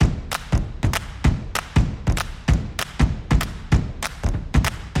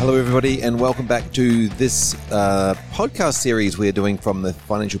Hello, everybody, and welcome back to this podcast series we're doing from the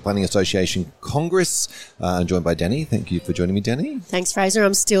Financial Planning Association Congress. I'm joined by Danny. Thank you for joining me, Danny. Thanks, Fraser.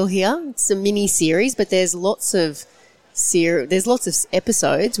 I'm still here. It's a mini-series, but there's lots of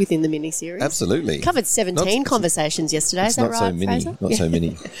episodes within the mini-series. Absolutely. Covered 17 conversations yesterday. Is that right, so many, Fraser? Not so many.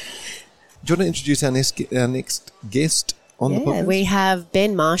 Do you want to introduce our next guest on the podcast? We have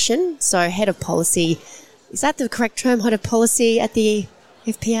Ben Martian, so Head of Policy. Is that the correct term, Head of Policy at the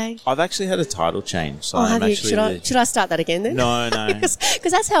FPA? I've actually had a title change. So have you? Should I start that again then? No.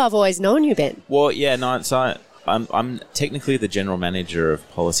 Because that's how I've always known you, Ben. Well, yeah, no. So I'm technically the General Manager of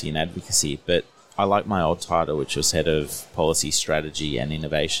Policy and Advocacy, but I like my old title, which was Head of Policy, Strategy and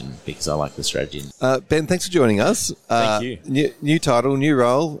Innovation, because I like the strategy. Ben, thanks for joining us. Thank you. New title, new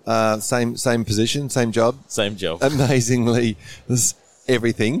role, same position, same job. Same job. Amazingly,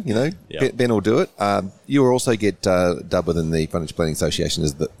 everything, Yep. Ben will do it. You will also get dubbed within the Financial Planning Association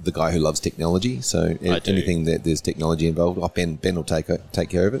as the guy who loves technology. So anything that there's technology involved, Ben will take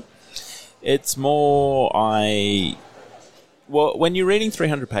care of it. It's more when you're reading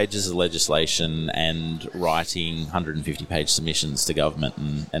 300 pages of legislation and writing 150-page submissions to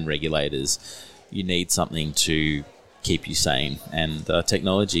government and regulators, you need something to keep you sane, and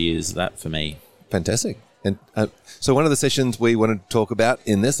technology is that for me. Fantastic. And so one of the sessions we wanted to talk about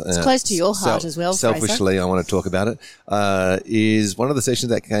in this... It's close to your heart as well, selfishly, Fraser. I want to talk about it, is one of the sessions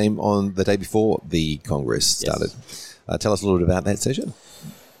that came on the day before the Congress started. Yes. Tell us a little bit about that session.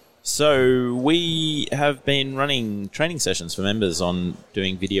 So we have been running training sessions for members on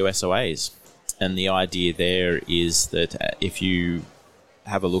doing video SOAs. And the idea there is that if you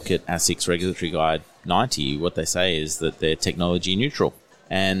have a look at ASIC's Regulatory Guide 90, what they say is that they're technology neutral.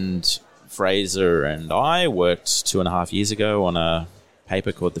 And Fraser and I worked 2.5 years ago on a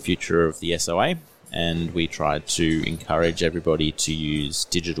paper called The Future of the SOA, and we tried to encourage everybody to use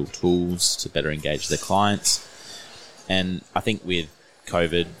digital tools to better engage their clients. And I think with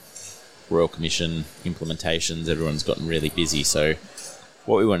COVID, Royal Commission implementations, everyone's gotten really busy. So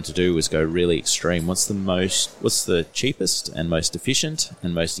what we wanted to do was go really extreme. What's the cheapest and most efficient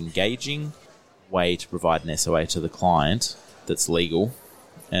and most engaging way to provide an SOA to the client that's legal?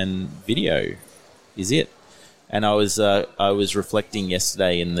 And video is it. And I was reflecting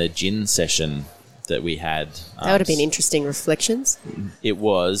yesterday in the gin session that we had. That would have been interesting reflections. It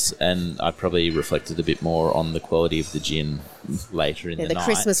was, and I probably reflected a bit more on the quality of the gin later in the night. The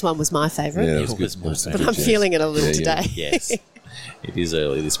Christmas one was my favourite. Yeah, It was my favourite. But I'm feeling it a little today. Yes, it is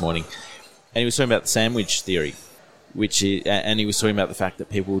early this morning. And he was talking about the sandwich theory, and he was talking about the fact that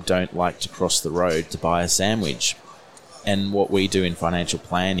people don't like to cross the road to buy a sandwich. And what we do in financial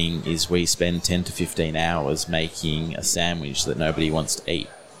planning is we spend 10 to 15 hours making a sandwich that nobody wants to eat.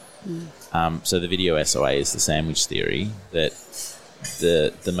 So the video SOA is the sandwich theory, that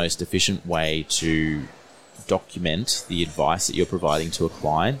the most efficient way to document the advice that you're providing to a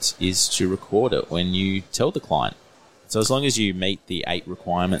client is to record it when you tell the client. So as long as you meet the 8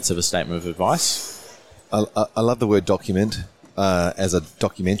 requirements of a statement of advice. I love the word document as a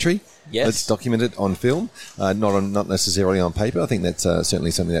documentary. Yes. Let's document it on film, not necessarily on paper. I think that's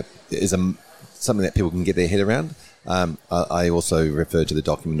certainly something that is something that people can get their head around. I also refer to the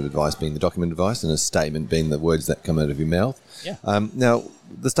document of advice being the document of advice and a statement being the words that come out of your mouth. Yeah. Now,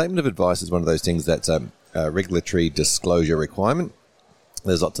 the statement of advice is one of those things that's a regulatory disclosure requirement.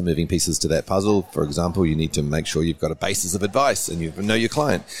 There's lots of moving pieces to that puzzle. For example, you need to make sure you've got a basis of advice and you know your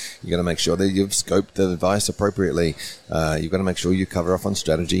client. You've got to make sure that you've scoped the advice appropriately. You've got to make sure you cover off on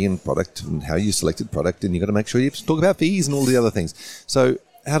strategy and product and how you selected product, and you've got to make sure you talk about fees and all the other things. So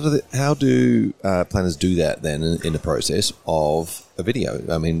how do planners do that then in the process of a video?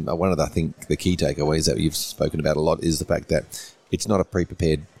 I mean, one of the, I think the key takeaways that you've spoken about a lot is the fact that it's not a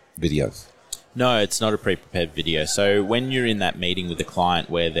pre-prepared video. No, it's not a pre-prepared video. So when you're in that meeting with the client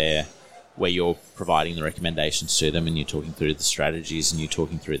where you're providing the recommendations to them and you're talking through the strategies and you're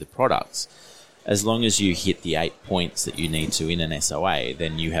talking through the products, as long as you hit the 8 points that you need to in an SOA,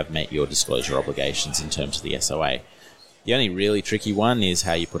 then you have met your disclosure obligations in terms of the SOA. The only really tricky one is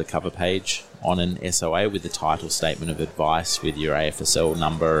how you put a cover page on an SOA with the title, statement of advice, with your AFSL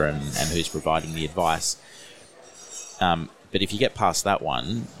number and who's providing the advice. But if you get past that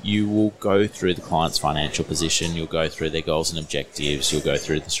one, you will go through the client's financial position, you'll go through their goals and objectives, you'll go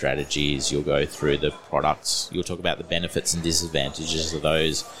through the strategies, you'll go through the products, you'll talk about the benefits and disadvantages of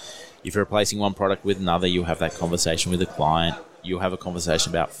those. If you're replacing one product with another, you'll have that conversation with the client, you'll have a conversation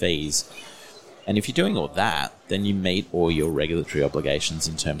about fees. And if you're doing all that, then you meet all your regulatory obligations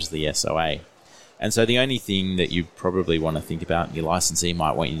in terms of the SOA. And so the only thing that you probably want to think about, and your licensee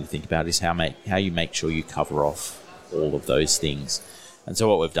might want you to think about, is how you make sure you cover off all of those things. And so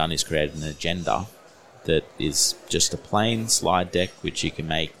what we've done is created an agenda that is just a plain slide deck, which you can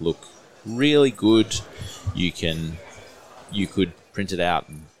make look really good. You could print it out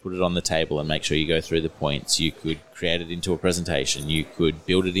and put it on the table and make sure you go through the points. You could create it into a presentation. You could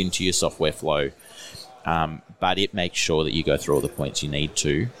build it into your software flow. But it makes sure that you go through all the points you need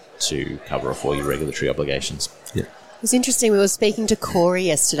to cover off all your regulatory obligations. Yeah. It was interesting. We were speaking to Corey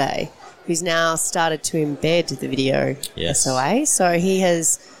yesterday, who's now started to embed the video SOA. So he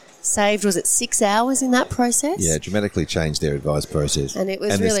has saved, was it 6 hours in that process? Yeah, dramatically changed their advice process. And it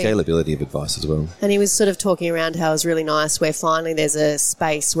was the scalability of advice as well. And he was sort of talking around how it was really nice where finally there's a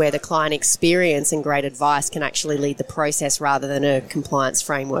space where the client experience and great advice can actually lead the process rather than a compliance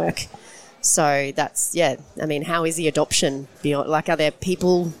framework. So that's, I mean, how is the adoption? Like, are there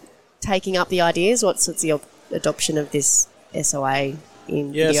people taking up the ideas? What's the adoption of this SOA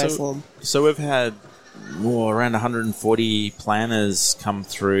in video form? So we've had around 140 planners come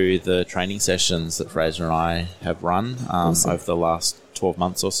through the training sessions that Fraser and I have run over the last 12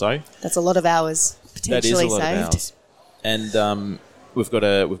 months or so. That's a lot of hours potentially saved. That is a lot of hours. And we've got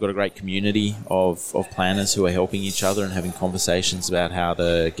a great community of planners who are helping each other and having conversations about how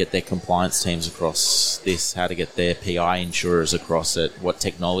to get their compliance teams across this, how to get their PI insurers across it, what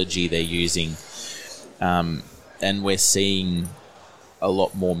technology they're using. And we're seeing a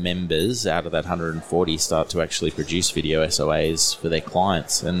lot more members out of that 140 start to actually produce video SOAs for their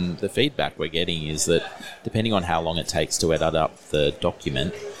clients. And the feedback we're getting is that depending on how long it takes to edit up the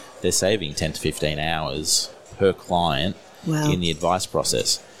document, they're saving 10 to 15 hours per client in the advice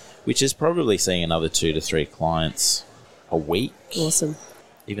process, which is probably seeing another 2 to 3 clients a week. Awesome.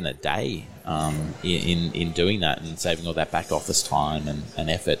 Even a day in doing that and saving all that back office time and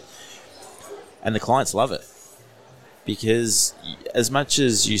effort. And the clients love it. Because as much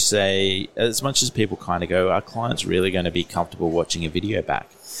as people kind of go, are clients really going to be comfortable watching a video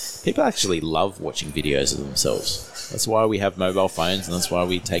back? People actually love watching videos of themselves. That's why we have mobile phones, and that's why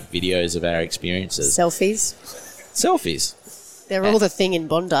we take videos of our experiences. Selfies. They're all the thing in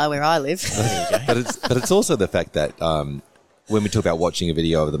Bondi where I live. But it's also the fact that when we talk about watching a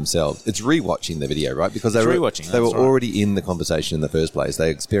video of themselves, it's rewatching the video, right? Because they were already in the conversation in the first place. They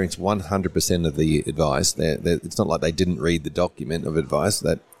experienced 100% of the advice. It's not like they didn't read the document of advice.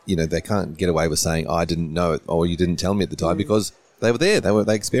 That they can't get away with saying, "I didn't know it," or "You didn't tell me at the time," because they were there.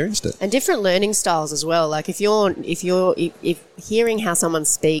 They experienced it. And different learning styles as well. Like if hearing how someone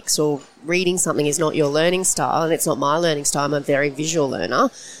speaks or reading something is not your learning style, and it's not my learning style, I'm a very visual learner.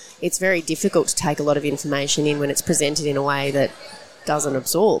 It's very difficult to take a lot of information in when it's presented in a way that doesn't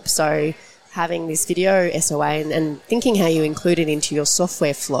absorb. So having this video SOA and thinking how you include it into your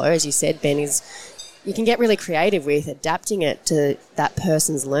software flow, as you said, Ben, is you can get really creative with adapting it to that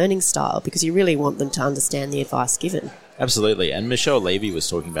person's learning style because you really want them to understand the advice given. Absolutely. And Michelle Levy was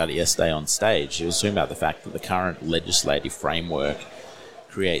talking about it yesterday on stage. She was talking about the fact that the current legislative framework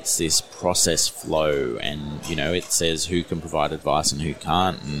creates this process flow and, it says who can provide advice and who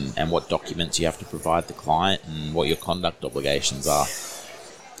can't and what documents you have to provide the client and what your conduct obligations are.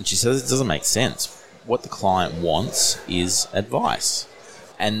 And she says it doesn't make sense. What the client wants is advice.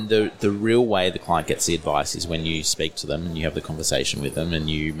 And the real way the client gets the advice is when you speak to them and you have the conversation with them and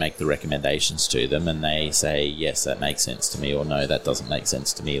you make the recommendations to them and they say, yes, that makes sense to me, or no, that doesn't make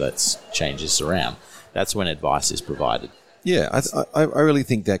sense to me, let's change this around. That's when advice is provided. Yeah, I really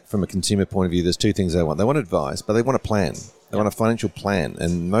think that from a consumer point of view, there's two things they want. They want advice, but they want a plan. They want a financial plan.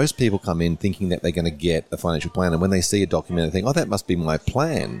 And most people come in thinking that they're going to get a financial plan. And when they see a document, they think, oh, that must be my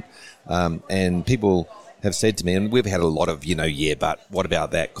plan. And people have said to me, and we've had a lot of, but what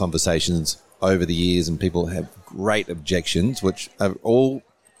about that conversations over the years, and people have great objections, which are all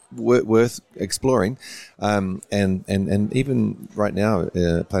worth exploring. And even right now,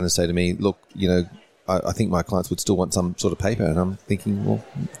 planners say to me, look, I think my clients would still want some sort of paper, and I'm thinking, well,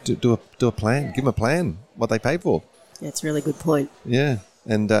 do a plan, give them a plan, what they pay for. That's a really good point. Yeah,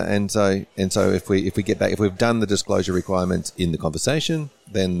 and so if we get back, if we've done the disclosure requirements in the conversation,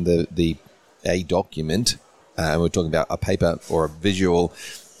 then a document, we're talking about a paper or a visual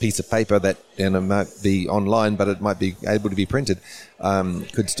piece of paper that it might be online, but it might be able to be printed,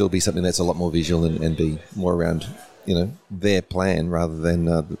 could still be something that's a lot more visual and be more around their plan rather than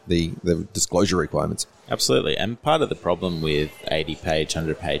the disclosure requirements. Absolutely. And part of the problem with 80-page,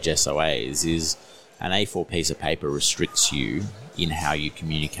 100-page SOAs is an A4 piece of paper restricts you in how you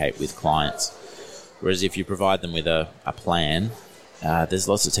communicate with clients. Whereas if you provide them with a plan, there's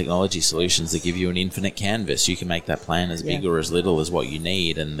lots of technology solutions that give you an infinite canvas. You can make that plan as big or as little as what you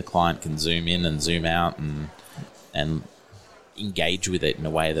need, and the client can zoom in and zoom out and engage with it in a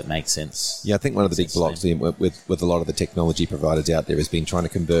way that makes sense. Yeah, I think one of the big blocks with a lot of the technology providers out there has been trying to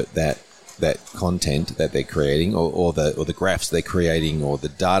convert that content that they're creating, or the graphs they're creating, or the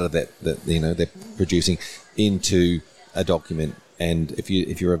data that they're producing into a document. And if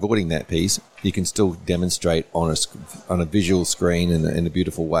you're avoiding that piece, you can still demonstrate on a visual screen in a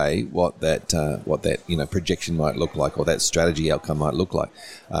beautiful way what that projection might look like, or that strategy outcome might look like,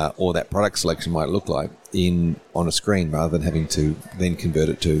 or that product selection might look like on a screen, rather than having to then convert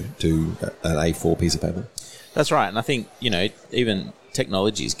it to an A4 piece of paper. That's right, and I think even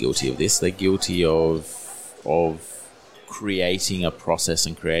technology is guilty of this. They're guilty of creating a process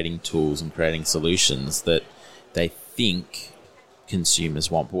and creating tools and creating solutions that they think consumers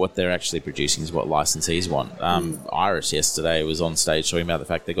want, but what they're actually producing is what licensees want. Iris yesterday was on stage talking about the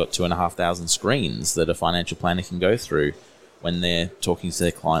fact they got 2,500 screens that a financial planner can go through when they're talking to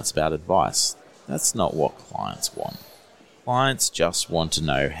their clients about advice. That's not what clients want. Clients just want to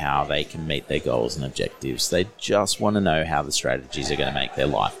know how they can meet their goals and objectives. They just want to know how the strategies are going to make their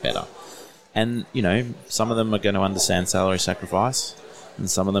life better. And, some of them are going to understand salary sacrifice, and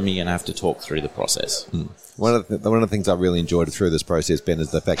some of them you're going to have to talk through the process. One of the things I've really enjoyed through this process, Ben,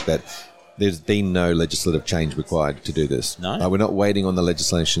 is the fact that there's been no legislative change required to do this. No. We're not waiting on the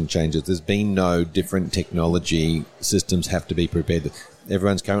legislation changes. There's been no different technology systems have to be prepared.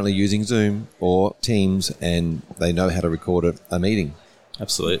 Everyone's currently using Zoom or Teams, and they know how to record a meeting.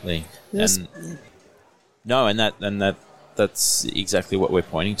 Absolutely. Yes. That's exactly what we're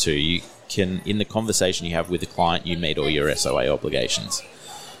pointing to. You can, in the conversation you have with the client, you meet all your SOA obligations.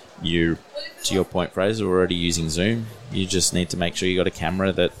 To your point, Fraser, we're already using Zoom. You just need to make sure you got a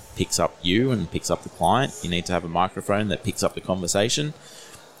camera that picks up you and picks up the client. You need to have a microphone that picks up the conversation,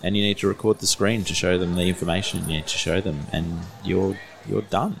 and you need to record the screen to show them the information you need to show them, and you're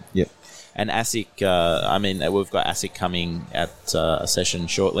done. Yep. And ASIC, we've got ASIC coming at a session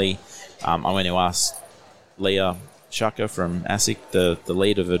shortly. I'm going to ask Leah Shucker from ASIC, the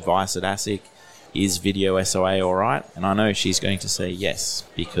lead of advice at ASIC, is video SOA all right? And I know she's going to say yes,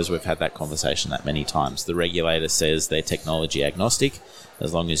 because we've had that conversation that many times. The regulator says they're technology agnostic.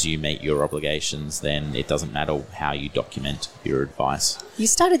 As long as you meet your obligations, then it doesn't matter how you document your advice. You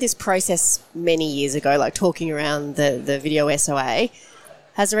started this process many years ago, like talking around the video SOA.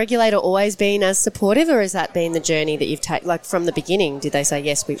 Has the regulator always been as supportive, or has that been the journey that you've taken? Like from the beginning, did they say,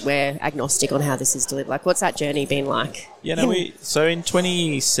 yes, we're agnostic on how this is delivered? Like, what's that journey been like? So in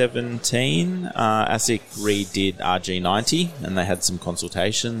 2017, ASIC redid RG90, and they had some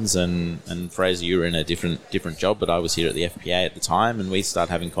consultations, and Fraser, you were in a different job, but I was here at the FPA at the time, and we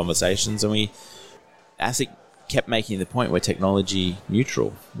started having conversations, and ASIC kept making the point we're technology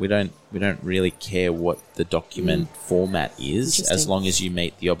neutral. We don't really care what the document format is, as long as you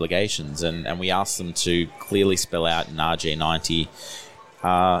meet the obligations. And we asked them to clearly spell out in RG90,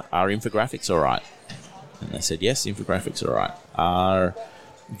 are infographics all right? And they said, yes, infographics are all right. Are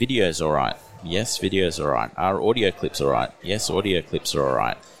videos all right? Yes, videos are all right. Are audio clips all right? Yes, audio clips are all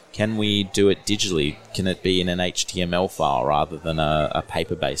right. Can we do it digitally? Can it be in an HTML file rather than a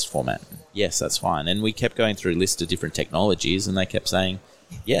paper-based format? Yes, that's fine. And we kept going through a list of different technologies, and they kept saying,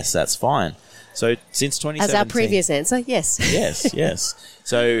 yes, that's fine. So since 2017... As our previous answer, yes. Yes.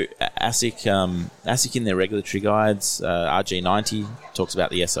 So ASIC in their regulatory guides, RG90 talks about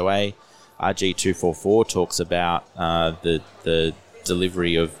the SOA. RG244 talks about the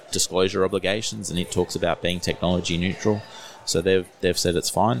delivery of disclosure obligations, and it talks about being technology neutral. So they've said it's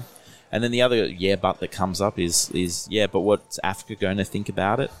fine. And then the other but that comes up is but what's AFCA going to think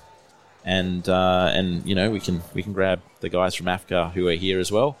about it? And we can grab the guys from AFCA who are here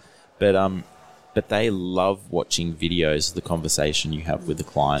as well. But they love watching videos of the conversation you have with the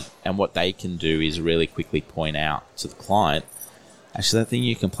client. And what they can do is really quickly point out to the client, actually, that thing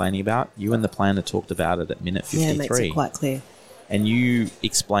you're complaining about, you and the planner talked about it at minute 53. Yeah, it makes it quite clear. And you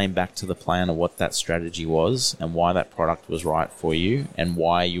explain back to the planner what that strategy was and why that product was right for you and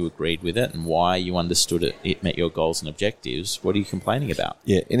why you agreed with it and why you understood it met your goals and objectives. What are you complaining about?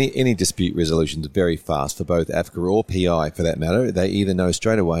 Yeah, any dispute resolution is very fast for both AFCA or PI for that matter. They either know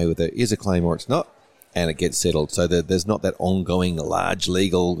straight away whether there is a claim or it's not, and it gets settled. So there's not that ongoing large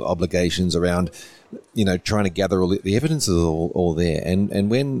legal obligations around, trying to gather all the evidence is all there.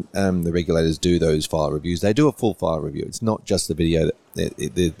 And when the regulators do those file reviews, they do a full file review. It's not just the video,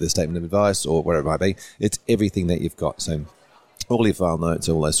 the statement of advice or whatever it might be. It's everything that you've got. So all your file notes,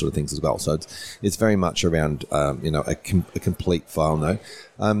 all those sort of things as well. So it's very much around, a complete file note.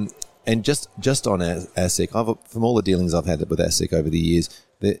 And just on ASIC, from all the dealings I've had with ASIC over the years,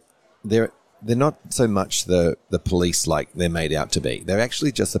 they're not so much the police like they're made out to be. They're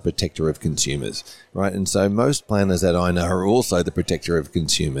actually just the protector of consumers, right? And so most planners that I know are also the protector of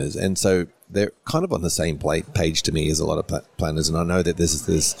consumers. And so they're kind of on the same page to me as a lot of planners. And I know that there's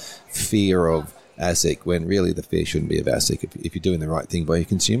this fear of ASIC when really the fear shouldn't be of ASIC. If you're doing the right thing by your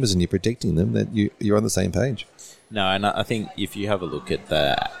consumers and you're protecting them, that you're on the same page. No, and I think if you have a look at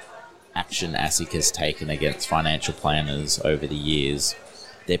the action ASIC has taken against financial planners over the years,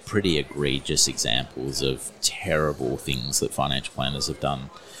 they're pretty egregious examples of terrible things that financial planners have done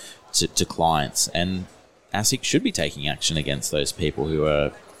to clients. And ASIC should be taking action against those people who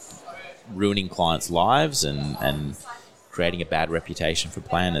are ruining clients' lives and creating a bad reputation for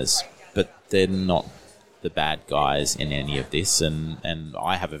planners. But they're not the bad guys in any of this. And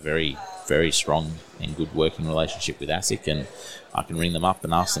I have a very, very strong and good working relationship with ASIC, and I can ring them up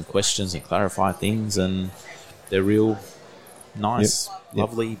and ask them questions and clarify things, and they're real nice,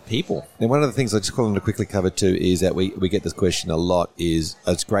 lovely people. And one of the things I just wanted to quickly cover too is that we get this question a lot is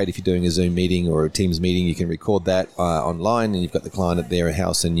it's great if you're doing a Zoom meeting or a Teams meeting, you can record that online and you've got the client at their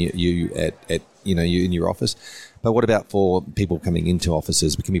house and you in your office. But what about for people coming into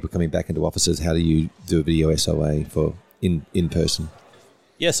offices, people coming back into offices? How do you do a video SOA for in person?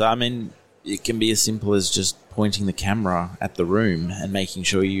 Yes, I mean, it can be as simple as just pointing the camera at the room and making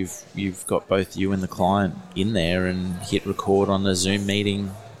sure you've got both you and the client in there and hit record on the Zoom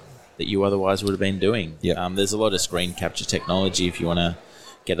meeting that you otherwise would have been doing. Yep. There's a lot of screen capture technology if you want to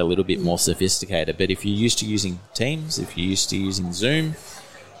get a little bit more sophisticated. But if you're used to using Teams, if you're used to using Zoom,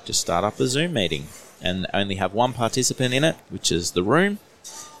 just start up a Zoom meeting and only have one participant in it, which is the room,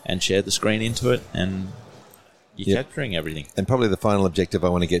 and share the screen into it, and you're capturing everything. And probably the final objective I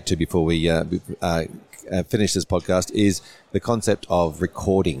want to get to before we finish this podcast is the concept of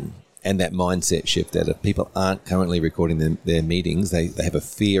recording and that mindset shift that if people aren't currently recording their meetings, they have a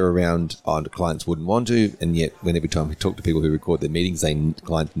fear around clients wouldn't want to, and yet every time we talk to people who record their meetings,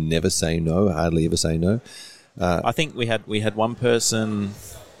 clients never say no, hardly ever say no. I think we had one person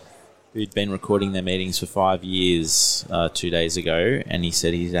who'd been recording their meetings for 5 years 2 days ago, and he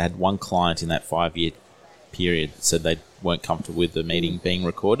said he had one client in that 5-year period that said they weren't comfortable with the meeting being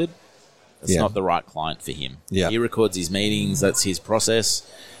recorded. It's not the right client for him. Yeah. He records his meetings, that's his process.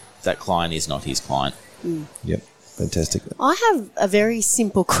 That client is not his client. Yep, fantastic. I have a very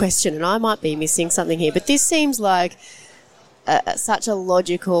simple question, and I might be missing something here, but this seems like such a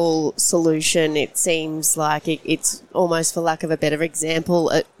logical solution. It seems like it's almost, for lack of a better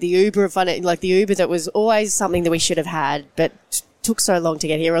example, the Uber of fun, like the Uber that was always something that we should have had, but took so long to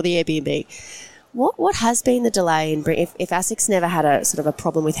get here, or the Airbnb. What has been the delay in if ASIC's never had a sort of a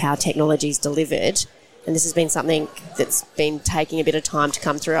problem with how technology's delivered, and this has been something that's been taking a bit of time to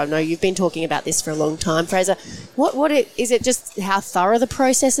come through? I know you've been talking about this for a long time, Fraser. Is it just how thorough the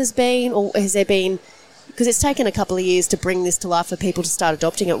process has been, or has there been, because it's taken a couple of years to bring this to life for people to start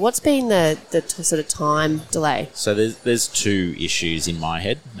adopting it? What's been the sort of time delay? So there's two issues in my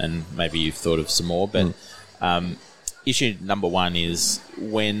head, and maybe you've thought of some more, but issue number one is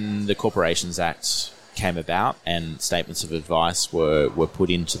when the Corporations Act came about and statements of advice were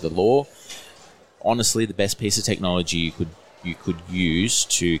put into the law, honestly, the best piece of technology you could use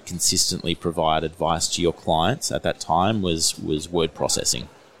to consistently provide advice to your clients at that time was word processing.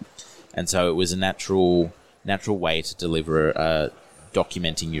 And so it was a natural way to deliver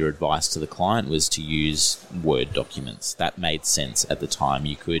documenting your advice to the client was to use Word documents. That made sense at the time.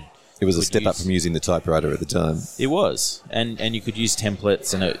 It was a step up from using the typewriter at the time. It was. And you could use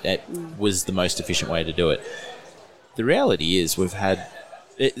templates, and it was the most efficient way to do it. The reality is we've had,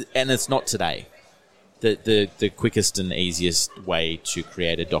 and it's not today. The quickest and easiest way to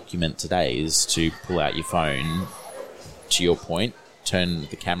create a document today is to pull out your phone, to your point, turn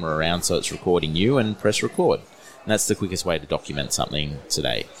the camera around so it's recording you, and press record. And that's the quickest way to document something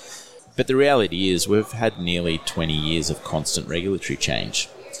today. But the reality is we've had nearly 20 years of constant regulatory change.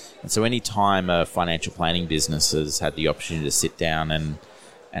 And so any time a financial planning business has had the opportunity to sit down and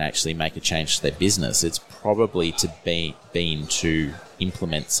actually make a change to their business, it's probably been to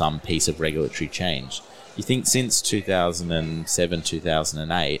implement some piece of regulatory change. You think since 2007,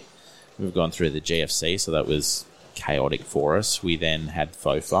 2008, we've gone through the GFC, so that was chaotic for us. We then had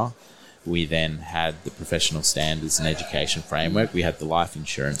FOFA. We then had the Professional Standards and Education Framework. We had the Life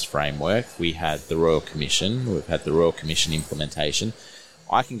Insurance Framework. We had the Royal Commission. We've had the Royal Commission implementation.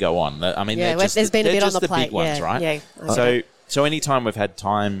 I can go on. I mean, there's been a bit on the plate. Big ones, right? Yeah. Okay. So anytime we've had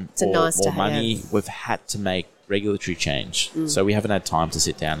time or money, have. we've had to make regulatory change. So we haven't had time to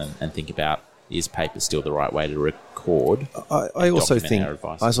sit down and think about, is paper still the right way to record? I also think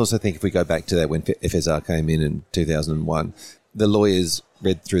if we go back to that when FSR came in 2001, the lawyers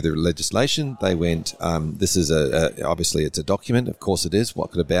read through the legislation. They went, this is obviously it's a document. Of course it is.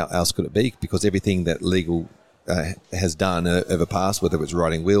 What else could it be? Because everything that legal has done over past, whether it's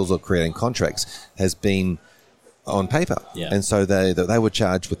writing wills or creating contracts, has been on paper. Yeah. And so they were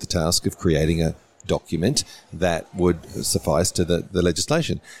charged with the task of creating a document that would suffice to the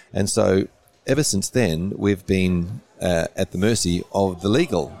legislation. And so ever since then, we've been at the mercy of the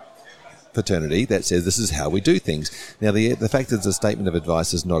legal fraternity that says this is how we do things. Now, the fact that it's a statement of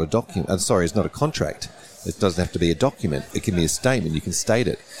advice is not a document. It's not a contract. It doesn't have to be a document. It can be a statement. You can state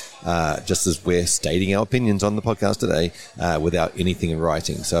it, just as we're stating our opinions on the podcast today, without anything in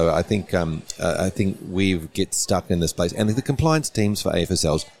writing. So I think we get stuck in this place. And the compliance teams for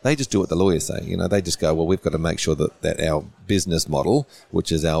AFSLs, they just do what the lawyers say. They just go, well, we've got to make sure that our business model,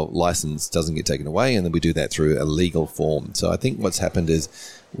 which is our license, doesn't get taken away, and then we do that through a legal form. So I think what's happened is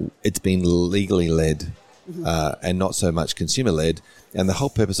it's been legally led and not so much consumer led. And the whole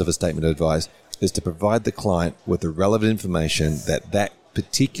purpose of a statement of advice is to provide the client with the relevant information that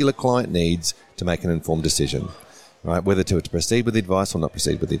particular client needs to make an informed decision, right? Whether to proceed with the advice or not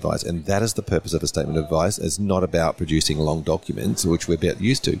proceed with the advice. And that is the purpose of a statement of advice. It's not about producing long documents, which we're about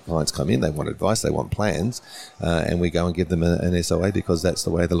used to. Clients come in, they want advice, they want plans, and we go and give them an SOA because that's the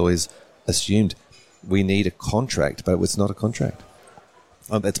way the lawyers assumed. We need a contract, but it's not a contract.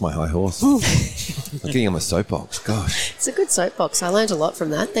 Oh, that's my high horse. I'm getting on my soapbox. Gosh. It's a good soapbox. I learned a lot from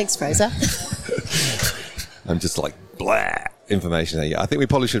that. Thanks, Fraser. I'm just like, blah, information. I think we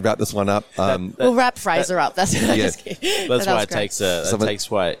probably should wrap this one up. We'll wrap Fraser up. That's what That's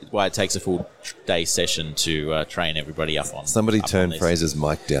why it takes a full day session to train everybody up on. Somebody turn Fraser's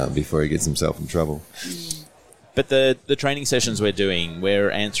mic down before he gets himself in trouble. But the training sessions we're doing,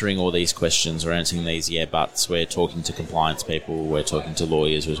 we're answering all these questions, we're answering these buts, we're talking to compliance people, we're talking to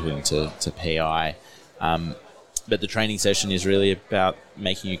lawyers, we're talking to PI. But the training session is really about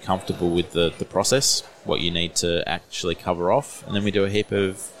making you comfortable with the process, what you need to actually cover off, and then we do a heap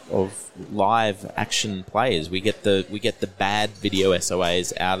of live action plays. We get the bad video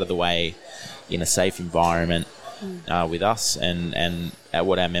SOAs out of the way in a safe environment with us, and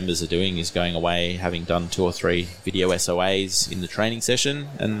what our members are doing is going away, having done 2 or 3 video SOAs in the training session,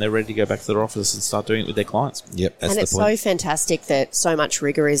 and they're ready to go back to their office and start doing it with their clients. Yep, that's and it's so fantastic that so much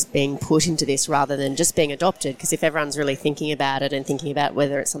rigor is being put into this rather than just being adopted, because if everyone's really thinking about it and thinking about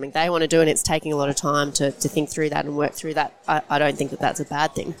whether it's something they want to do and it's taking a lot of time to think through that and work through that, I don't think that that's a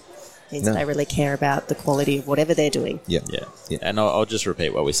bad thing. It means that they really care about the quality of whatever they're doing. Yeah. And I'll just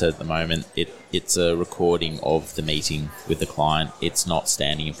repeat what we said at the moment. It's a recording of the meeting with the client. It's not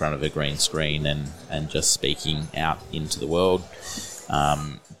standing in front of a green screen and just speaking out into the world.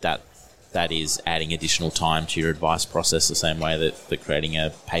 That is adding additional time to your advice process, the same way that creating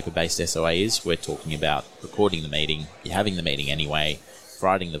a paper-based SOA is. We're talking about recording the meeting. You're having the meeting anyway,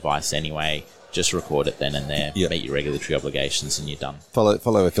 writing the advice anyway. Just record it then and there, meet your regulatory obligations, and you're done. Follow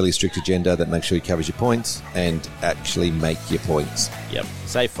a fairly strict agenda that makes sure you covers your points and actually make your points. Yep.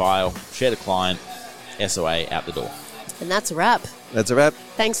 Save file, share the client, SOA out the door. And that's a wrap. That's a wrap.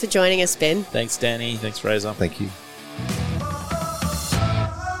 Thanks for joining us, Ben. Thanks, Danny. Thanks, Fraser. Thank you.